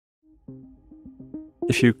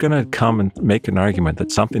If you're going to come and make an argument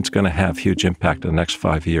that something's going to have huge impact in the next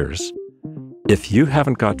 5 years, if you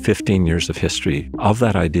haven't got 15 years of history of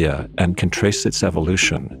that idea and can trace its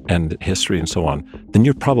evolution and history and so on, then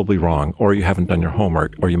you're probably wrong, or you haven't done your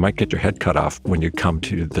homework, or you might get your head cut off when you come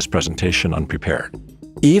to this presentation unprepared.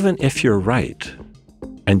 Even if you're right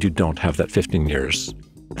and you don't have that 15 years,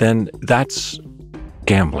 then that's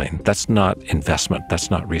gambling. That's not investment.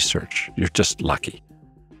 That's not research. You're just lucky.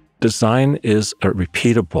 Design is a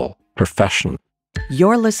repeatable profession.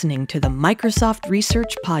 You're listening to the Microsoft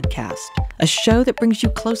Research Podcast, a show that brings you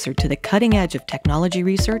closer to the cutting edge of technology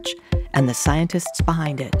research and the scientists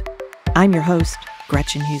behind it. I'm your host,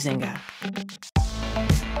 Gretchen Huizinga.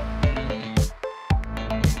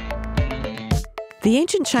 The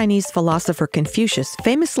ancient Chinese philosopher Confucius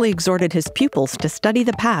famously exhorted his pupils to study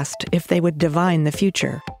the past if they would divine the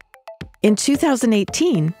future. In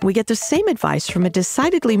 2018, we get the same advice from a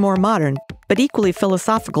decidedly more modern, but equally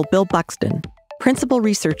philosophical Bill Buxton, principal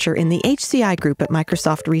researcher in the HCI group at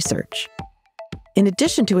Microsoft Research. In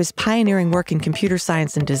addition to his pioneering work in computer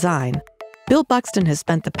science and design, Bill Buxton has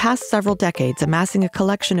spent the past several decades amassing a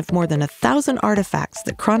collection of more than 1,000 artifacts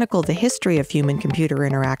that chronicle the history of human-computer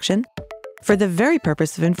interaction for the very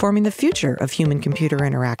purpose of informing the future of human-computer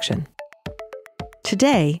interaction.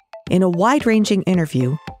 Today, in a wide-ranging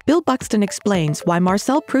interview, Bill Buxton explains why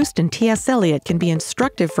Marcel, Proust, and T.S. Eliot can be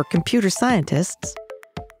instructive for computer scientists,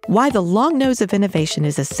 why the long nose of innovation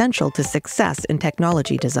is essential to success in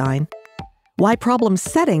technology design, why problem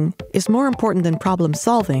setting is more important than problem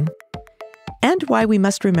solving, and why we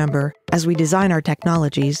must remember, as we design our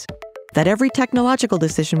technologies, that every technological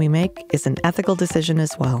decision we make is an ethical decision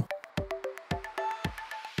as well.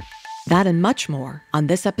 That and much more on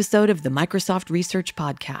this episode of the Microsoft Research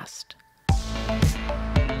Podcast.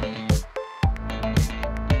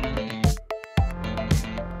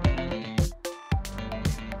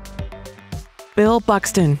 Bill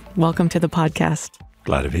Buxton, welcome to the podcast.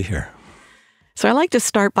 Glad to be here. So I like to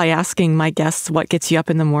start by asking my guests what gets you up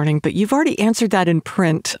in the morning, but you've already answered that in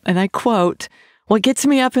print, and I quote, "What gets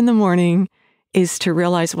me up in the morning is to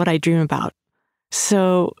realize what I dream about."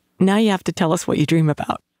 So now you have to tell us what you dream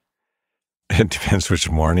about. It depends which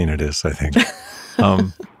morning it is, I think.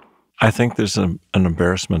 I think there's an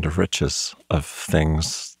embarrassment of riches of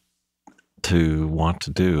things to want to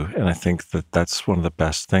do. And I think that that's one of the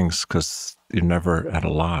best things because you're never at a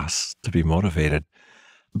loss to be motivated.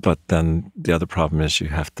 But then the other problem is you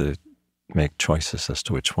have to make choices as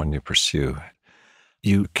to which one you pursue.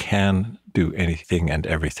 You can do anything and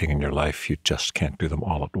everything in your life. You just can't do them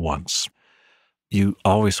all at once. You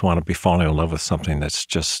always want to be falling in love with something that's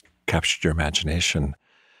just captured your imagination.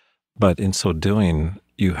 But in so doing,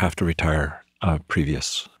 you have to retire a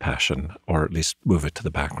previous passion, or at least move it to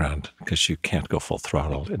the background, because you can't go full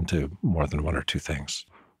throttle into more than one or two things.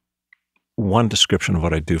 One description of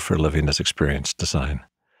what I do for a living is experience design.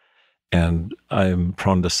 And I'm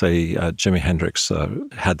prone to say Jimi Hendrix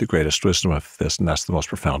had the greatest wisdom of this, and that's the most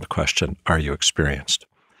profound question: are you experienced?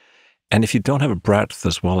 And if you don't have a breadth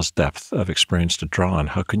as well as depth of experience to draw on,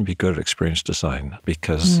 how can you be good at experience design?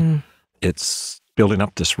 Because it's building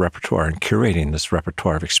up this repertoire and curating this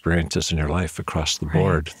repertoire of experiences in your life across the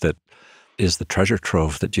board that is the treasure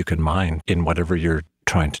trove that you can mine in whatever you're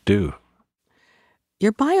trying to do.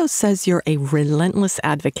 Your bio says you're a relentless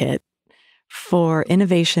advocate for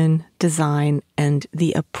innovation, design, and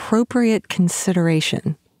the appropriate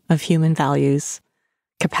consideration of human values,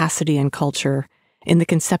 capacity, and culture in the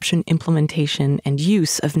conception, implementation, and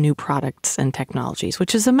use of new products and technologies,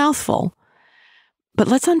 which is a mouthful. But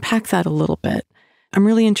let's unpack that a little bit. I'm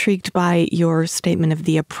really intrigued by your statement of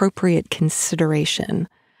the appropriate consideration.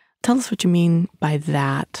 Tell us what you mean by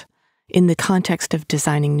that in the context of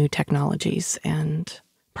designing new technologies and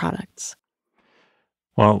products.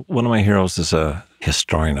 Well, one of my heroes is a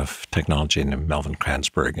historian of technology named Melvin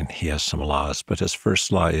Kranzberg, and he has some laws. But his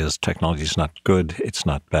first law is technology is not good, it's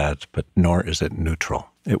not bad, but nor is it neutral.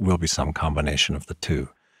 It will be some combination of the two.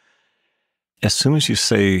 As soon as you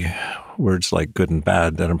say words like good and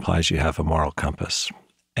bad, that implies you have a moral compass.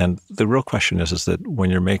 And the real question is that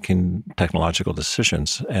when you're making technological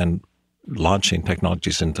decisions and launching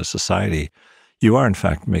technologies into society, you are in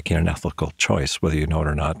fact making an ethical choice, whether you know it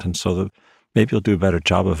or not. And so maybe you'll do a better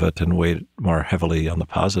job of it and weigh more heavily on the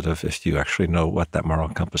positive if you actually know what that moral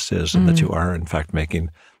compass is and that you are, in fact,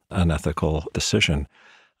 making an ethical decision.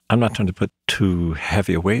 I'm not trying to put too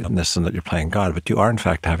heavy a weight on this and that you're playing God, but you are, in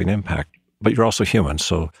fact, having impact. But you're also human,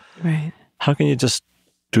 so how can you just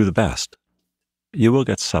do the best? You will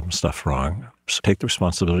get some stuff wrong. So take the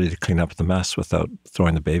responsibility to clean up the mess without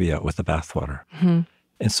throwing the baby out with the bathwater.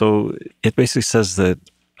 And so it basically says that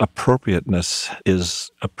appropriateness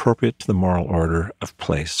is appropriate to the moral order of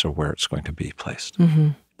place or where it's going to be placed.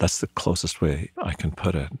 That's the closest way I can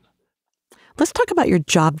put it. Let's talk about your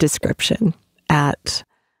job description at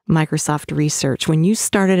Microsoft Research. When you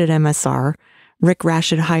started at MSR, Rick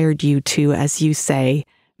Rashid hired you to, as you say,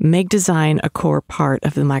 make design a core part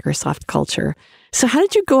of the Microsoft culture. So how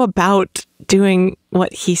did you go about doing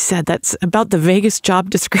what he said? That's about the vaguest job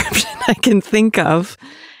description I can think of,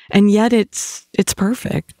 and yet it's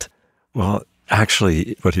perfect. Well,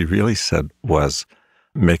 actually, what he really said was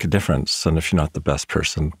make a difference. And if you're not the best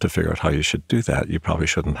person to figure out how you should do that, you probably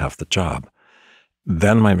shouldn't have the job.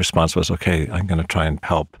 Then my response was, okay, I'm going to try and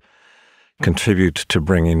help contribute to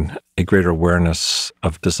bringing a greater awareness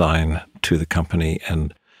of design to the company.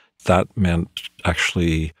 And that meant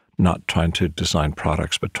actually not trying to design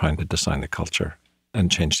products, but trying to design the culture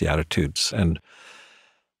and change the attitudes and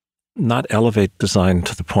not elevate design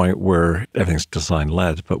to the point where everything's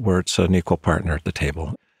design-led, but where it's an equal partner at the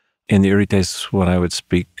table. In the early days, when I would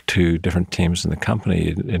speak to different teams in the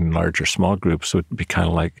company in larger, small groups, it would be kind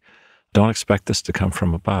of like, don't expect this to come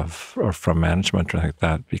from above or from management or anything like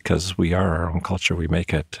that, because we are our own culture, we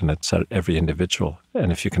make it, and it's at every individual.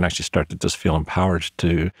 And if you can actually start to just feel empowered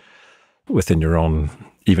to, within your own,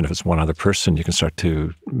 even if it's one other person, you can start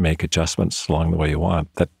to make adjustments along the way you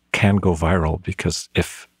want that can go viral, because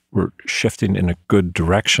if we're shifting in a good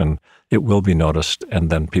direction, it will be noticed. And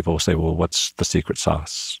then people will say, well, what's the secret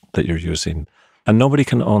sauce that you're using? And nobody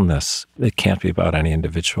can own this. It can't be about any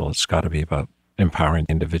individual. It's got to be about empowering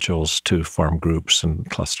individuals to form groups and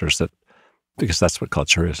clusters, because that's what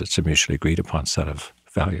culture is. It's a mutually agreed upon set of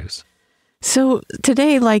values. So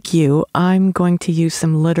today, like you, I'm going to use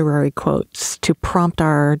some literary quotes to prompt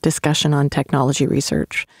our discussion on technology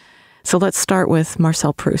research. So let's start with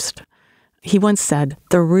Marcel Proust. He once said,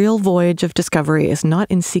 "The real voyage of discovery is not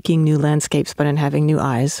in seeking new landscapes, but in having new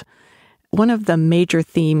eyes." One of the major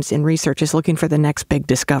themes in research is looking for the next big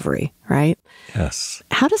discovery, right? Yes.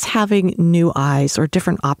 How does having new eyes, or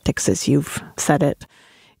different optics, as you've said it,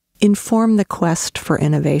 inform the quest for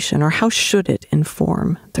innovation, or how should it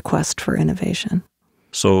inform the quest for innovation?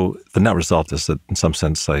 So the net result is that in some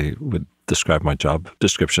sense I would describe my job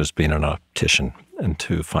description as being an optician and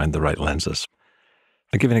to find the right lenses.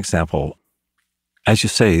 I'll give you an example. As you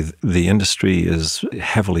say, the industry is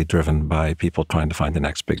heavily driven by people trying to find the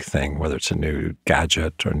next big thing, whether it's a new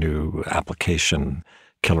gadget or new application,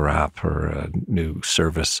 killer app, or a new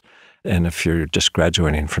service. And if you're just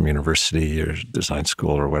graduating from university or design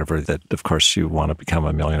school or whatever, that of course you want to become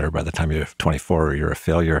a millionaire by the time you're 24 or you're a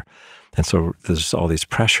failure. And so there's all these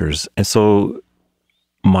pressures. And so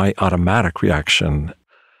my automatic reaction,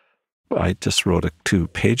 I just wrote a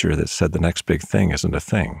 2-pager that said the next big thing isn't a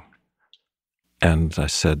thing. And I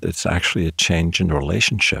said, it's actually a change in the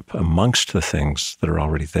relationship amongst the things that are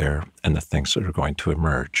already there and the things that are going to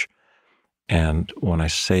emerge. And when I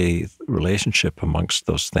say relationship amongst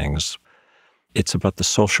those things, it's about the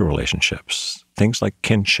social relationships, things like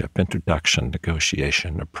kinship, introduction,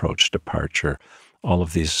 negotiation, approach, departure, all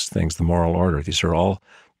of these things, the moral order. These are all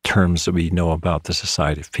terms that we know about the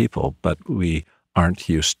society of people, but we aren't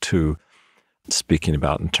used to speaking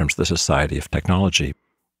about in terms of the society of technology.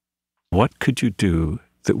 What could you do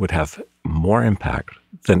that would have more impact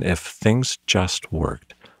than if things just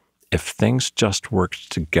worked? If things just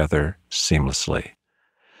worked together seamlessly.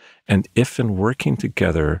 And if in working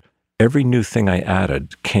together, every new thing I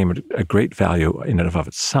added came at a great value in and of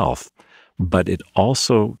itself, but it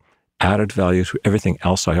also added value to everything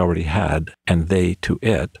else I already had, and they to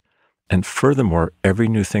it. And furthermore, every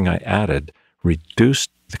new thing I added reduced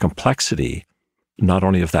the complexity, not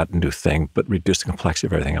only of that new thing, but reduced the complexity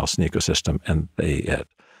of everything else in the ecosystem, and they it.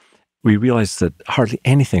 We realized that hardly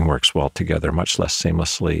anything works well together, much less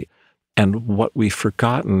seamlessly. And what we've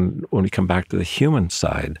forgotten when we come back to the human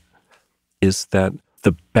side is that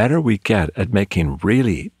the better we get at making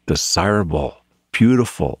really desirable,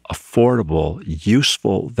 beautiful, affordable,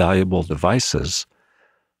 useful, valuable devices,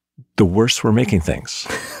 the worse we're making things,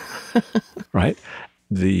 right?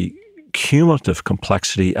 The cumulative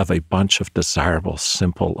complexity of a bunch of desirable,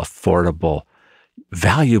 simple, affordable,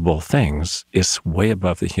 valuable things is way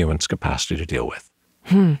above the human's capacity to deal with.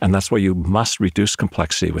 And that's why you must reduce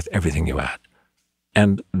complexity with everything you add.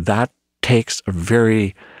 And that takes a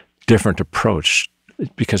very different approach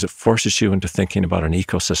because it forces you into thinking about an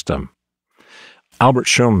ecosystem. Albert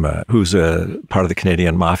Schum, who's a part of the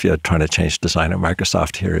Canadian mafia trying to change design at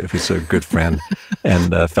Microsoft here, he's a good friend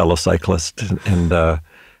and a fellow cyclist. And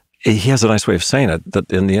he has a nice way of saying it,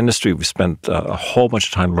 that in the industry, we spent a whole bunch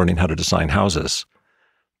of time learning how to design houses.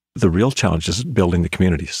 The real challenge is building the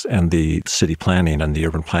communities and the city planning and the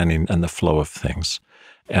urban planning and the flow of things.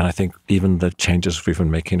 And I think even the changes we've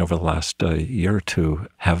been making over the last year or two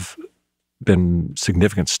have been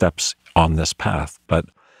significant steps on this path. But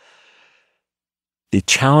the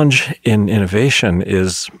challenge in innovation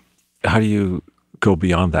is, how do you go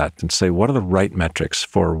beyond that and say, what are the right metrics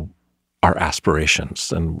for our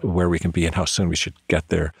aspirations and where we can be and how soon we should get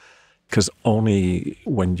there? Because only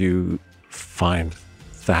when you find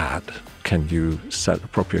that can you set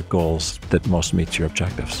appropriate goals that most meet your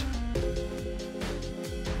objectives.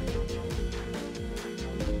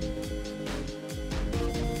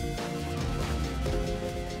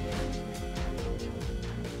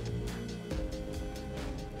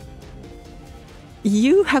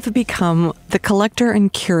 You have become the collector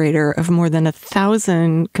and curator of more than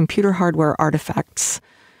 1,000 computer hardware artifacts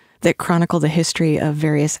that chronicle the history of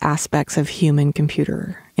various aspects of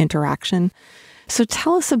human-computer interaction. So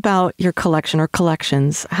tell us about your collection or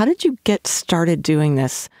collections. How did you get started doing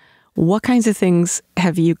this? What kinds of things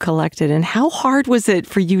have you collected, and how hard was it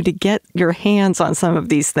for you to get your hands on some of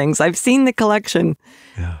these things? I've seen the collection.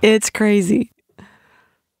 Yeah. It's crazy.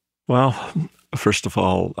 Well, first of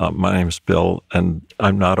all, my name's Bill, and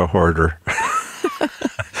I'm not a hoarder.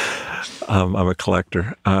 I'm a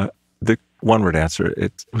collector. The one-word answer,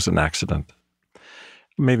 it was an accident.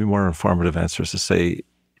 Maybe more informative answer is to say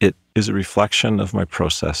it is a reflection of my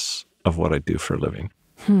process of what I do for a living.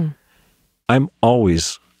 I'm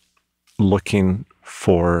always looking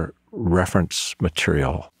for reference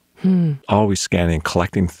material, always scanning,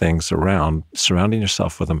 collecting things around, surrounding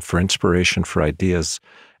yourself with them for inspiration, for ideas,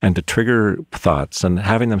 and to trigger thoughts and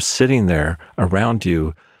having them sitting there around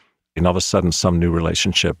you, and all of a sudden some new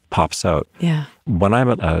relationship pops out. Yeah. When I'm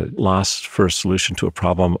at a loss for a solution to a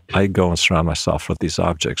problem, I go and surround myself with these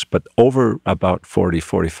objects. But over about 40,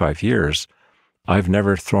 45 years, I've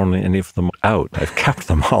never thrown any of them out. I've kept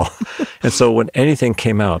them all. And so when anything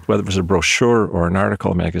came out, whether it was a brochure or an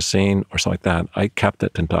article, a magazine, or something like that, I kept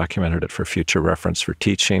it and documented it for future reference, for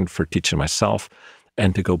teaching myself,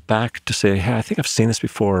 and to go back to say, hey, I think I've seen this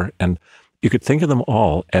before. And you could think of them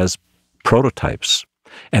all as prototypes,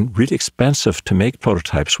 and really expensive to make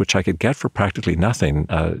prototypes, which I could get for practically nothing,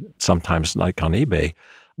 sometimes like on eBay,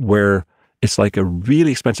 where it's like a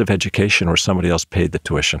really expensive education where somebody else paid the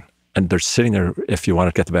tuition. And they're sitting there, if you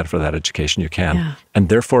want to get the benefit of that education, you can. Yeah. And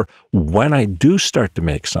therefore, when I do start to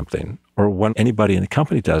make something, or when anybody in the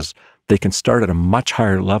company does, they can start at a much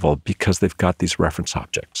higher level because they've got these reference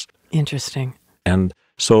objects. Interesting. And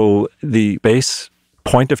so the base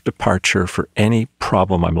point of departure for any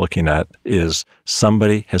problem I'm looking at is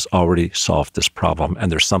somebody has already solved this problem,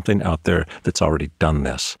 and there's something out there that's already done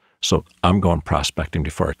this. So I'm going prospecting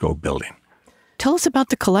before I go building. Tell us about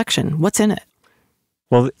the collection. What's in it?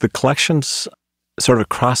 Well, the collection's sort of a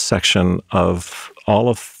cross-section of all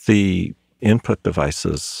of the input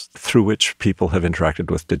devices through which people have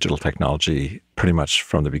interacted with digital technology pretty much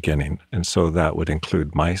from the beginning. And so that would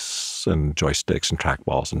include mice and joysticks and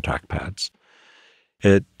trackballs and trackpads.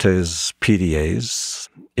 It is PDAs,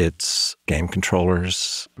 it's game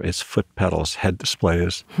controllers, it's foot pedals, head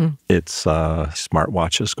displays, it's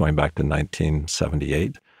smartwatches going back to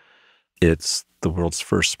 1978. It's the world's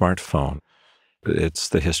first smartphone. It's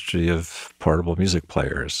the history of portable music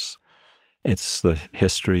players. It's the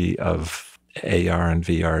history of AR and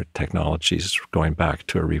VR technologies going back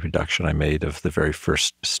to a reproduction I made of the very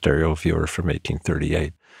first stereo viewer from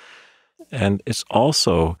 1838. And it's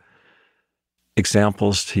also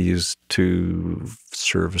examples to use to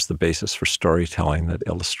serve as the basis for storytelling that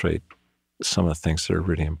illustrate some of the things that are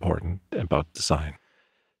really important about design.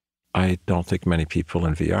 I don't think many people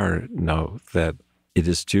in VR know that it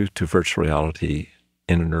is due to virtual reality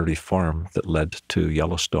in an early form that led to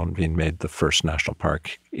Yellowstone being made the first national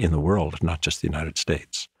park in the world, not just the United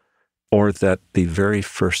States. Or that the very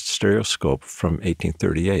first stereoscope from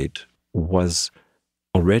 1838 was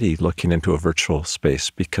already looking into a virtual space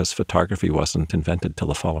because photography wasn't invented till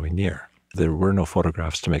the following year. There were no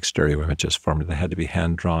photographs to make stereo images for me. They had to be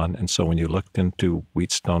hand-drawn. And so when you looked into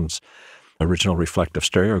Wheatstone's original reflective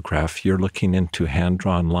stereograph, you're looking into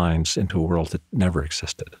hand-drawn lines into a world that never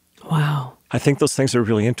existed. Wow. I think those things are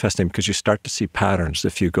really interesting because you start to see patterns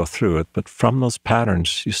if you go through it. But from those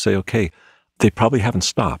patterns, you say, okay, they probably haven't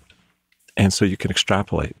stopped. And so you can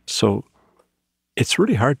extrapolate. So it's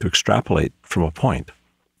really hard to extrapolate from a point.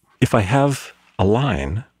 If I have a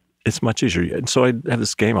line, it's much easier. And so I have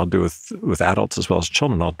this game I'll do with adults as well as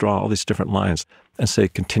children. I'll draw all these different lines and say,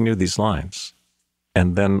 continue these lines.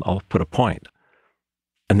 And then I'll put a point.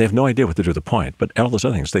 And they have no idea what to do with the point. But all those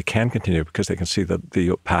other things, they can continue because they can see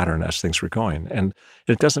the pattern as things were going. And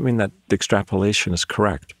it doesn't mean that the extrapolation is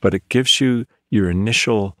correct, but it gives you your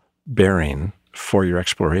initial bearing for your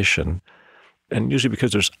exploration. And usually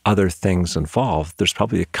because there's other things involved, there's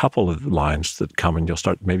probably a couple of lines that come and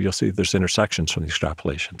maybe you'll see there's intersections from the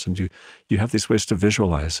extrapolations. And you have these ways to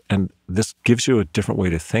visualize. And this gives you a different way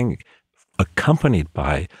to think, accompanied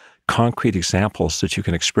by concrete examples that you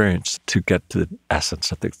can experience to get to the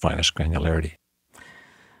essence of the finest granularity.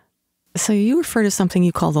 So you refer to something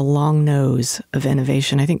you call the long nose of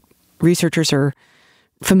innovation. I think researchers are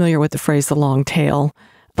familiar with the phrase the long tail,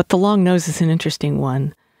 but the long nose is an interesting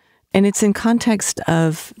one. And it's in context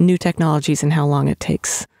of new technologies and how long it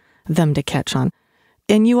takes them to catch on.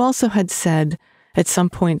 And you also had said at some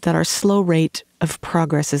point that our slow rate of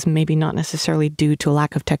progress is maybe not necessarily due to a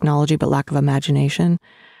lack of technology, but lack of imagination.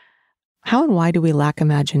 How and why do we lack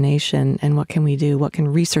imagination, and what can we do? What can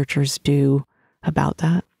researchers do about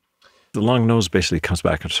that? The long nose basically comes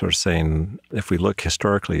back and sort of saying, if we look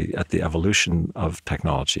historically at the evolution of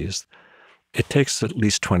technologies, it takes at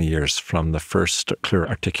least 20 years from the first clear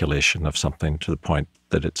articulation of something to the point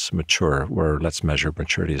that it's mature, where let's measure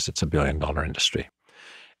maturity as it's $1 billion industry.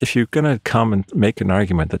 If you're going to come and make an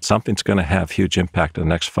argument that something's going to have huge impact in the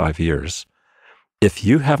next 5 years, if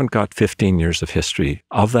you haven't got 15 years of history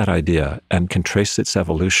of that idea and can trace its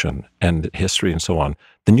evolution and history and so on,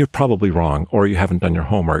 then you're probably wrong, or you haven't done your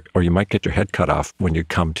homework, or you might get your head cut off when you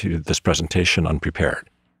come to this presentation unprepared.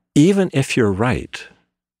 Even if you're right,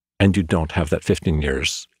 and you don't have that 15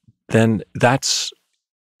 years, then that's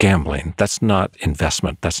gambling. That's not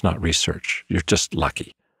investment. That's not research. You're just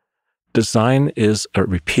lucky. Design is a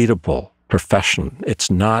repeatable profession.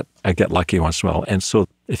 It's not, I get lucky once in a while. And so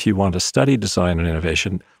if you want to study design and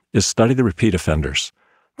innovation, is study the repeat offenders,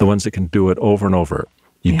 the ones that can do it over and over.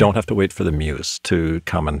 You don't have to wait for the muse to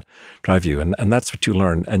come and drive you. And that's what you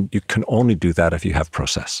learn. And you can only do that if you have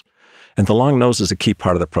process. And the long nose is a key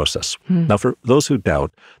part of the process. Now, for those who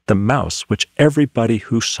doubt, the mouse, which everybody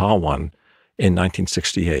who saw one in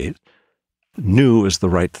 1968 knew is the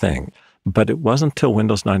right thing, but it wasn't until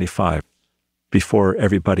Windows 95 before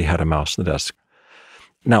everybody had a mouse in the desk.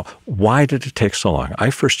 Now, why did it take so long?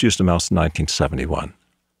 I first used a mouse in 1971.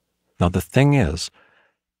 Now, the thing is,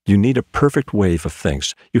 you need a perfect wave of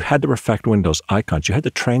things. You had to perfect Windows icons. You had to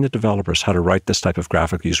train the developers how to write this type of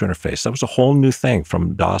graphic user interface. That was a whole new thing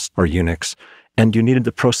from DOS or Unix. And you needed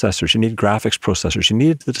the processors. You needed graphics processors. You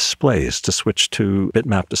needed the displays to switch to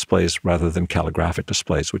bitmap displays rather than calligraphic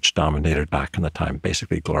displays, which dominated back in the time,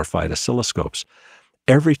 basically glorified oscilloscopes.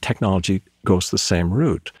 Every technology goes the same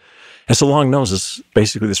route. And so long nose is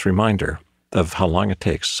basically this reminder of how long it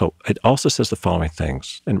takes. So it also says the following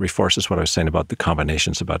things, and reinforces what I was saying about the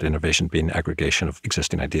combinations about innovation being aggregation of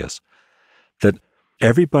existing ideas, that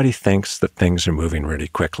everybody thinks that things are moving really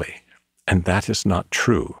quickly, and that is not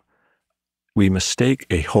true. We mistake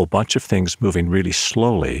a whole bunch of things moving really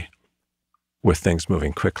slowly with things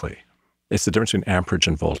moving quickly. It's the difference between amperage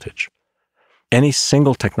and voltage. Any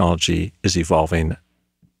single technology is evolving,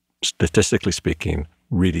 statistically speaking,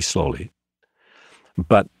 really slowly.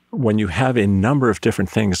 But when you have a number of different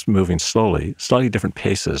things moving slowly, slightly different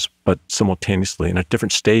paces, but simultaneously and at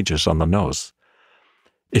different stages on the nose,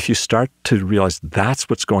 if you start to realize that's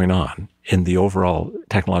what's going on in the overall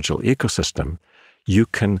technological ecosystem, you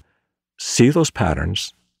can see those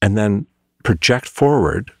patterns and then project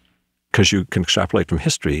forward, because you can extrapolate from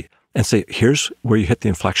history, and say, here's where you hit the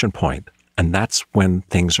inflection point, and that's when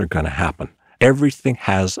things are going to happen. Everything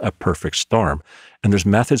has a perfect storm. And there's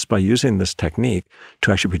methods by using this technique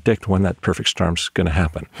to actually predict when that perfect storm's going to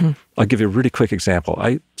happen. I'll give you a really quick example.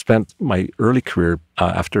 I spent my early career,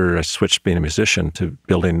 after I switched being a musician, to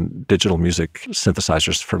building digital music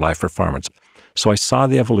synthesizers for live performance. So I saw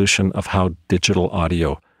the evolution of how digital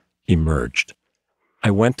audio emerged.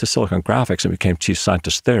 I went to Silicon Graphics and became chief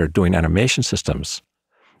scientist there doing animation systems.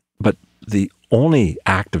 But the only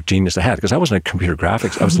act of genius I had, because I wasn't a computer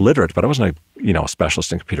graphics, I was literate, but I wasn't a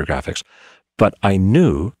specialist in computer graphics. But I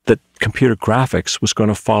knew that computer graphics was going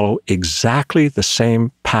to follow exactly the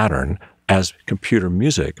same pattern as computer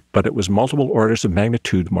music, but it was multiple orders of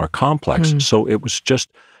magnitude more complex. So it was just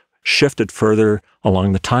shifted further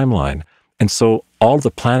along the timeline. And so all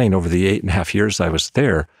the planning over the 8.5 years I was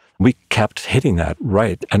there, we kept hitting that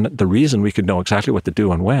right. And the reason we could know exactly what to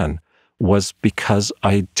do and when was because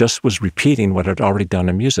I just was repeating what I'd already done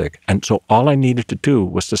in music. And so all I needed to do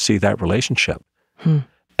was to see that relationship.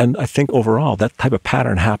 And I think overall, that type of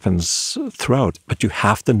pattern happens throughout, but you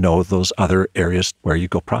have to know those other areas where you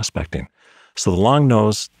go prospecting. So the long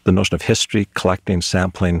nose, the notion of history, collecting,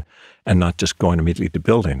 sampling, and not just going immediately to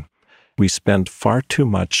building. We spend far too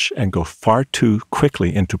much and go far too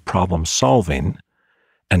quickly into problem solving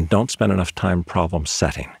and don't spend enough time problem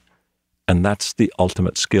setting. And that's the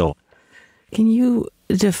ultimate skill. Can you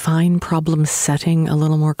define problem setting a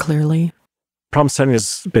little more clearly? Problem setting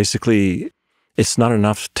is basically, it's not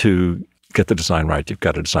enough to get the design right. You've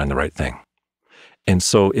got to design the right thing. And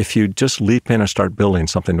so if you just leap in and start building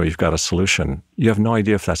something where you've got a solution, you have no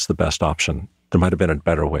idea if that's the best option. There might have been a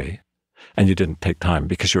better way. And you didn't take time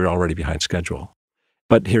because you're already behind schedule.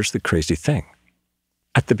 But here's the crazy thing.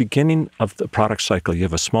 At the beginning of the product cycle, you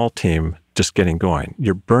have a small team just getting going.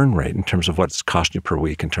 Your burn rate in terms of what it's costing you per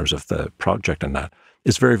week in terms of the project and that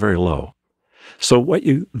is very, very low. So what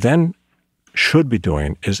you then should be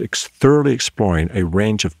doing is thoroughly exploring a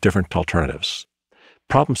range of different alternatives.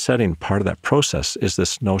 Problem setting, part of that process is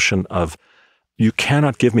this notion of you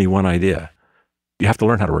cannot give me one idea. You have to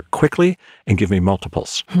learn how to work quickly and give me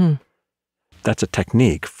multiples. That's a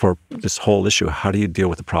technique for this whole issue. How do you deal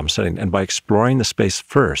with the problem setting? And by exploring the space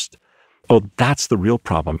first, that's the real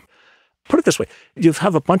problem. Put it this way. You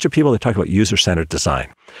have a bunch of people that talk about user-centered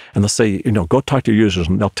design. And they'll say, go talk to your users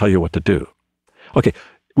and they'll tell you what to do. Okay,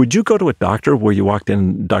 would you go to a doctor where you walked in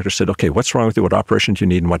and the doctor said, okay, what's wrong with you? What operations do you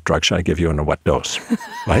need and what drug should I give you and in what dose?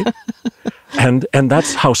 Right? And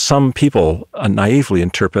that's how some people naively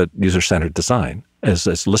interpret user-centered design, as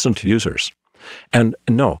listen to users. And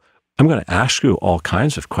no, I'm going to ask you all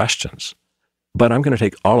kinds of questions, but I'm going to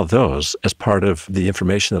take all of those as part of the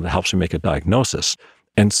information that helps me make a diagnosis.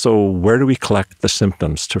 And so where do we collect the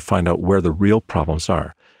symptoms to find out where the real problems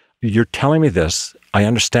are? You're telling me this. I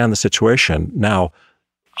understand the situation. Now,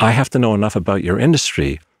 I have to know enough about your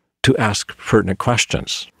industry to ask pertinent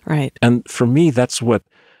questions. Right. And for me, that's what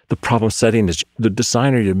the problem setting is. The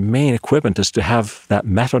designer, your main equipment is to have that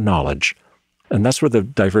meta-knowledge. And that's where the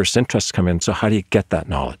diverse interests come in. So how do you get that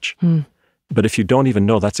knowledge? But if you don't even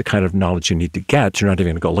know that's the kind of knowledge you need to get, you're not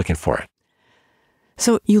even going to go looking for it.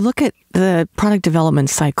 So you look at the product development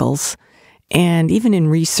cycles, and even in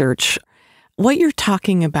research, what you're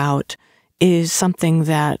talking about is something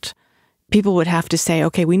that people would have to say,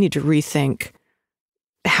 okay, we need to rethink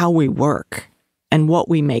how we work and what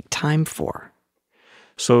we make time for.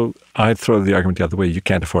 So I'd throw the argument the other way. You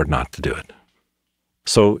can't afford not to do it.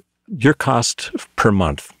 So your cost per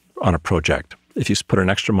month on a project, if you put an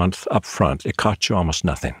extra month up front, it costs you almost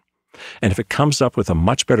nothing. And if it comes up with a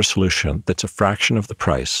much better solution that's a fraction of the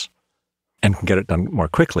price and can get it done more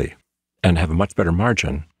quickly and have a much better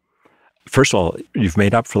margin, first of all, you've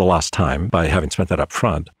made up for the lost time by having spent that up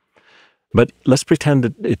front. But let's pretend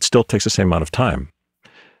that it still takes the same amount of time.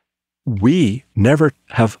 We never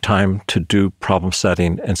have time to do problem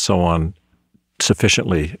setting and so on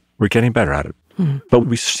sufficiently. We're getting better at it. But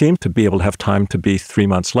we seem to be able to have time to be 3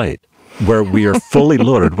 months late, where we are fully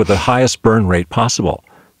loaded with the highest burn rate possible,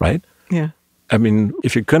 right? Yeah. I mean,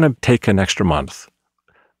 if you're going to take an extra month,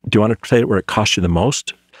 do you want to say it where it costs you the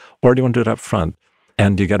most? Or do you want to do it up front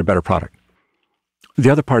and you get a better product? The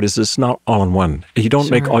other part is it's not all in one. You don't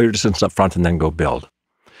make all your decisions up front and then go build.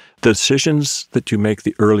 The decisions that you make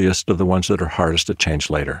the earliest are the ones that are hardest to change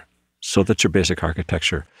later. So that's your basic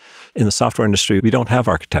architecture. In the software industry, we don't have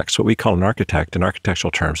architects. What we call an architect in architectural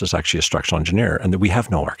terms is actually a structural engineer, and that we have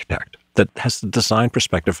no architect that has the design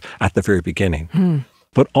perspective at the very beginning.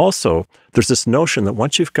 But also, there's this notion that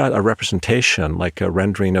once you've got a representation, like a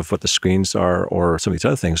rendering of what the screens are or some of these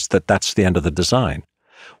other things, that's the end of the design.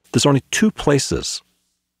 There's only two places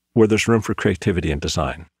where there's room for creativity in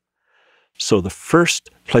design. So the first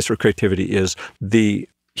place for creativity is the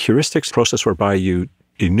heuristics process whereby you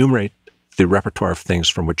enumerate the repertoire of things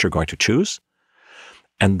from which you're going to choose.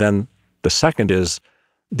 And then the second is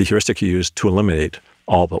the heuristic you use to eliminate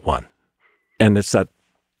all but one. And it's that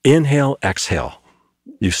inhale, exhale.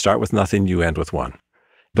 You start with nothing, you end with one.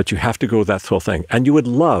 But you have to go that whole thing. And you would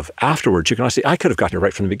love afterwards, you can always say, I could have gotten it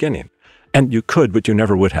right from the beginning. And you could, but you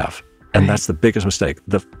never would have. And that's the biggest mistake.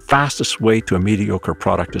 The fastest way to a mediocre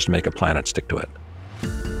product is to make a plan and stick to it.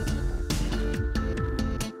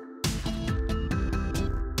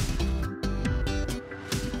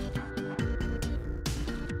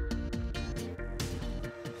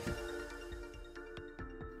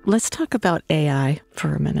 Let's talk about AI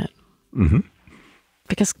for a minute.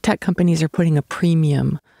 Because tech companies are putting a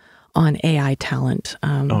premium on AI talent.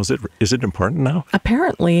 Is it important now?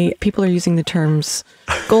 Apparently, people are using the terms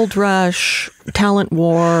gold rush, talent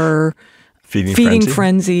war, feeding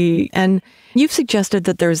frenzy. And you've suggested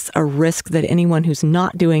that there's a risk that anyone who's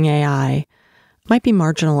not doing AI might be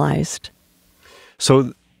marginalized.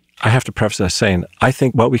 So I have to preface that saying, I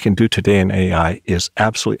think what we can do today in AI is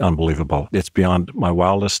absolutely unbelievable. It's beyond my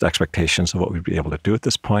wildest expectations of what we'd be able to do at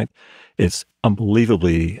this point. It's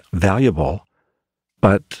unbelievably valuable,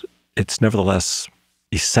 but it's nevertheless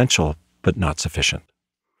essential, but not sufficient.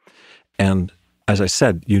 And as I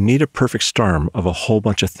said, you need a perfect storm of a whole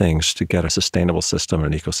bunch of things to get a sustainable system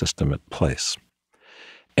and ecosystem in place.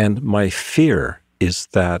 And my fear is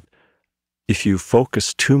that if you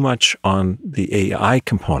focus too much on the AI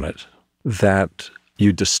component, that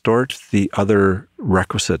you distort the other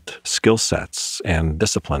requisite skill sets and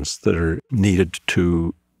disciplines that are needed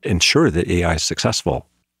to ensure that AI is successful.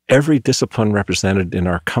 Every discipline represented in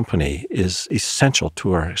our company is essential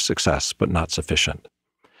to our success, but not sufficient.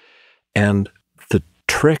 And the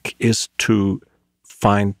trick is to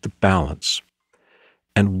find the balance.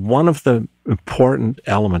 And one of the important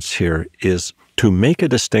elements here is to make a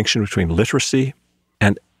distinction between literacy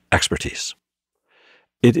and expertise.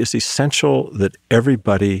 It is essential that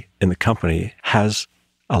everybody in the company has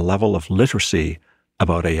a level of literacy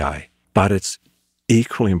about AI, but it's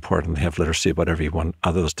equally important to have literacy about every one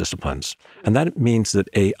of those disciplines. And that means that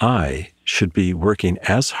AI should be working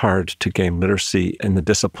as hard to gain literacy in the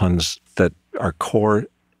disciplines that are core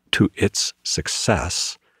to its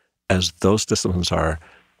success as those disciplines are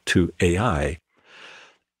to AI.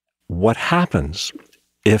 What happens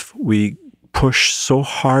if we push so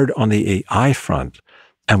hard on the AI front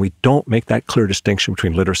and we don't make that clear distinction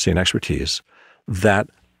between literacy and expertise, that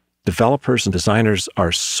developers and designers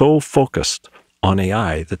are so focused on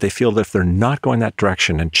AI that they feel that if they're not going that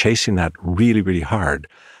direction and chasing that really, really hard,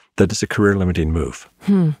 that it's a career-limiting move.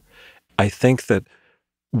 I think that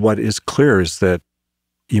what is clear is that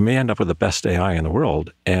you may end up with the best AI in the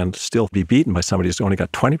world and still be beaten by somebody who's only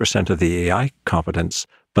got 20% of the AI competence,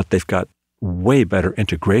 but they've got way better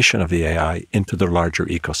integration of the AI into their larger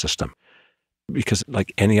ecosystem. Because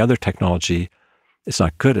like any other technology, it's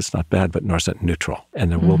not good, it's not bad, but nor is it neutral. And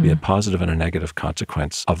there will be a positive and a negative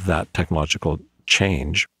consequence of that technological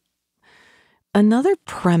change. Another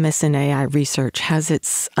premise in AI research has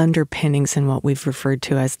its underpinnings in what we've referred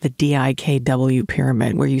to as the DIKW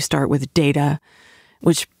pyramid, where you start with data,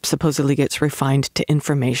 which supposedly gets refined to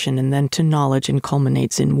information and then to knowledge and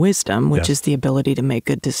culminates in wisdom, which is the ability to make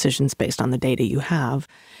good decisions based on the data you have.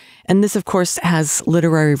 And this, of course, has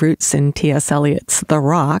literary roots in T.S. Eliot's The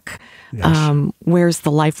Rock. Where's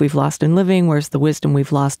the life we've lost in living? Where's the wisdom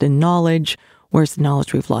we've lost in knowledge? Where's the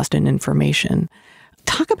knowledge we've lost in information?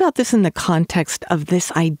 Talk about this in the context of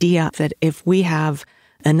this idea that if we have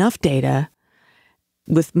enough data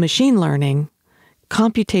with machine learning,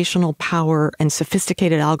 computational power and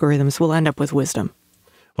sophisticated algorithms will end up with wisdom.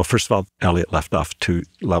 Well, first of all, Eliot left off two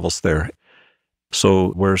levels there.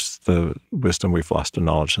 So where's the wisdom we've lost in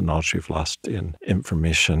knowledge, the knowledge we've lost in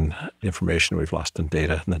information, the information we've lost in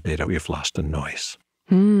data, and the data we've lost in noise?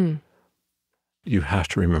 You have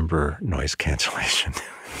to remember noise cancellation.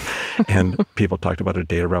 And people talked about a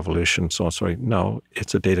data revolution, so on. So no,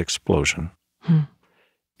 it's a data explosion.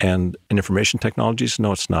 And in information technologies,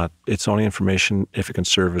 no, it's not. It's only information if it can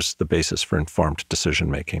serve as the basis for informed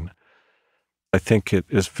decision-making. I think it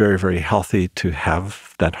is very, very healthy to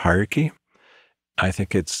have that hierarchy. I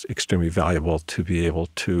think it's extremely valuable to be able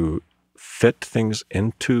to fit things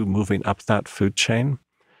into moving up that food chain.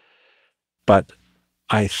 But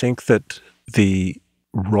I think that the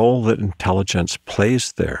role that intelligence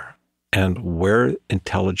plays there and where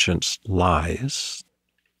intelligence lies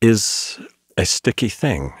is a sticky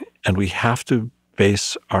thing. And we have to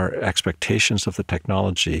base our expectations of the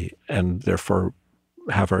technology and therefore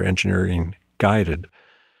have our engineering guided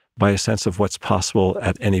by a sense of what's possible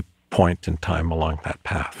at any point in time along that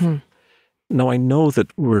path. Now, I know that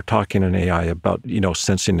we're talking in AI about,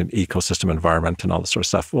 sensing an ecosystem environment and all this sort of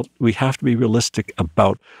stuff. Well, we have to be realistic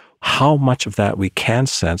about how much of that we can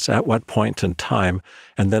sense at what point in time,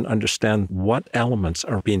 and then understand what elements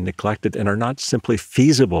are being neglected and are not simply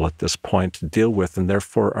feasible at this point to deal with, and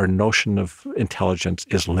therefore our notion of intelligence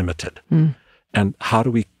is limited. And how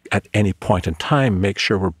do we, at any point in time, make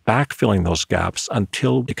sure we're backfilling those gaps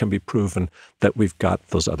until it can be proven that we've got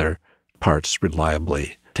those other parts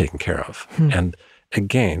reliably taken care of? And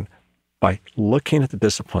again, by looking at the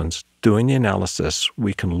disciplines, doing the analysis,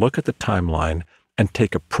 we can look at the timeline and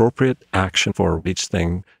take appropriate action for each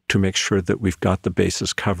thing to make sure that we've got the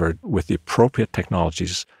bases covered with the appropriate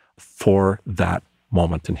technologies for that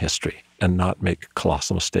moment in history, and not make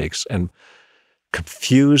colossal mistakes and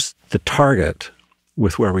confuse the target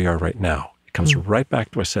with where we are right now. It comes right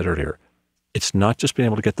back to what I said earlier. It's not just being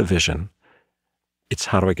able to get the vision. It's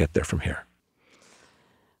how do I get there from here?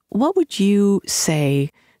 What would you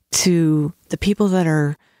say to the people that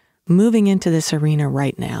are moving into this arena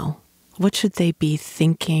right now? What should they be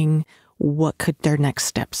thinking? What could their next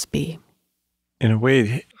steps be? In a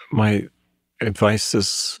way, my advice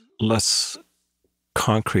is less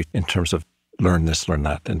concrete in terms of learn this, learn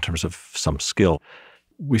that, in terms of some skill.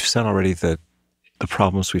 We've said already that the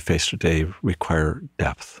problems we face today require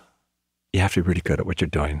depth. You have to be really good at what you're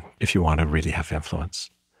doing if you want to really have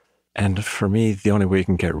influence. And for me, the only way you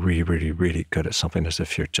can get really, really, really good at something is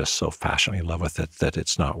if you're just so passionately in love with it that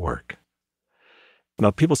it's not work.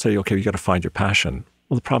 Now, people say, okay, you got to find your passion.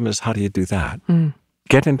 Well, the problem is, how do you do that?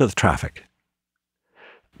 Get into the traffic.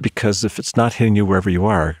 Because if it's not hitting you wherever you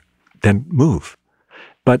are, then move.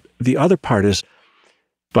 But the other part is,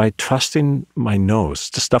 by trusting my nose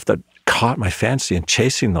to stuff that caught my fancy and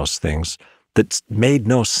chasing those things that made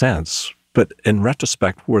no sense, but in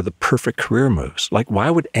retrospect were the perfect career moves. Like, why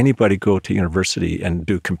would anybody go to university and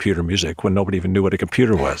do computer music when nobody even knew what a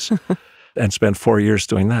computer was and spend 4 years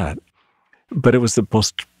doing that? But it was the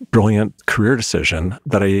most brilliant career decision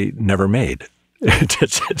that I never made.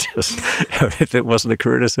 It wasn't a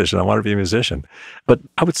career decision. I wanted to be a musician. But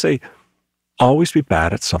I would say, always be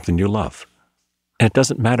bad at something you love. And it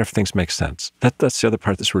doesn't matter if things make sense. That's the other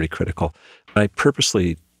part that's really critical. I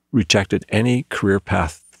purposely rejected any career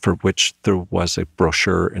path for which there was a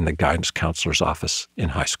brochure in the guidance counselor's office in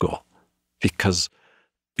high school, because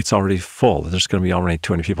it's already full. There's going to be already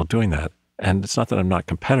too many people doing that. And it's not that I'm not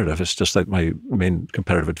competitive. It's just that my main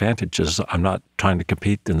competitive advantage is I'm not trying to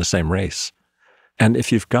compete in the same race. And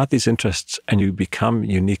if you've got these interests and you become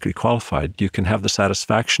uniquely qualified, you can have the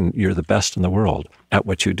satisfaction you're the best in the world at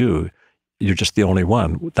what you do. You're just the only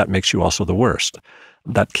one. That makes you also the worst.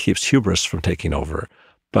 That keeps hubris from taking over.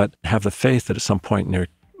 But have the faith that at some point in your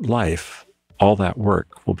life, all that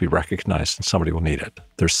work will be recognized and somebody will need it.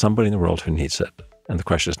 There's somebody in the world who needs it. And the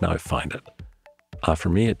question is now, find it. For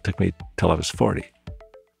me, it took me till I was 40.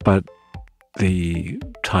 But the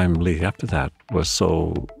time leading up to that was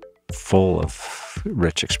so full of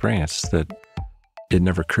rich experience that it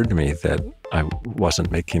never occurred to me that I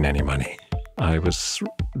wasn't making any money. I was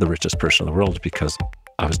the richest person in the world because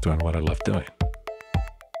I was doing what I loved doing.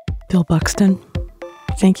 Bill Buxton,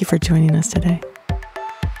 thank you for joining us today.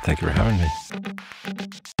 Thank you for having me.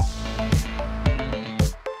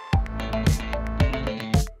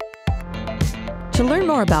 To learn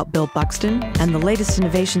more about Bill Buxton and the latest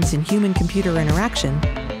innovations in human-computer interaction,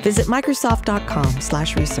 visit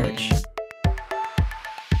Microsoft.com/research.